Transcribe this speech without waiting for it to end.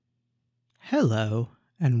Hello,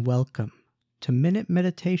 and welcome to Minute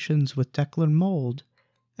Meditations with Declan Mold,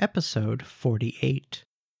 episode 48.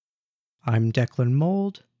 I'm Declan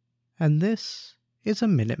Mold, and this is a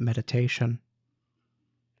Minute Meditation.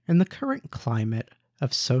 In the current climate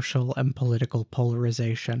of social and political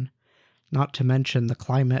polarization, not to mention the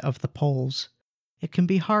climate of the polls, it can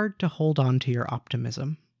be hard to hold on to your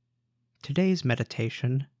optimism. Today's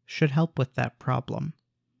meditation should help with that problem.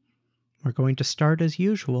 We're going to start as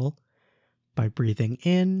usual by breathing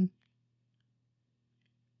in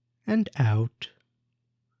and out,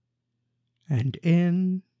 and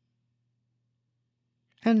in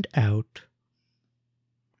and out.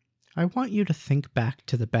 I want you to think back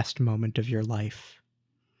to the best moment of your life.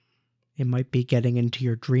 It might be getting into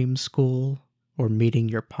your dream school or meeting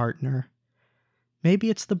your partner. Maybe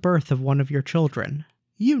it's the birth of one of your children.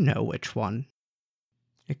 You know which one.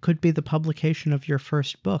 It could be the publication of your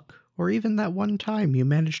first book, or even that one time you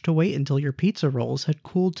managed to wait until your pizza rolls had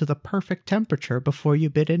cooled to the perfect temperature before you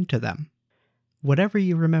bit into them. Whatever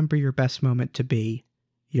you remember your best moment to be,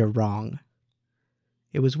 you're wrong.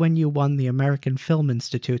 It was when you won the American Film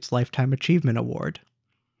Institute's Lifetime Achievement Award.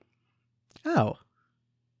 Oh,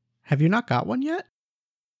 have you not got one yet?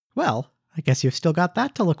 Well, I guess you've still got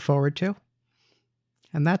that to look forward to.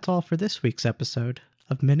 And that's all for this week's episode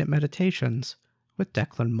of Minute Meditations with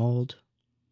Declan Mold.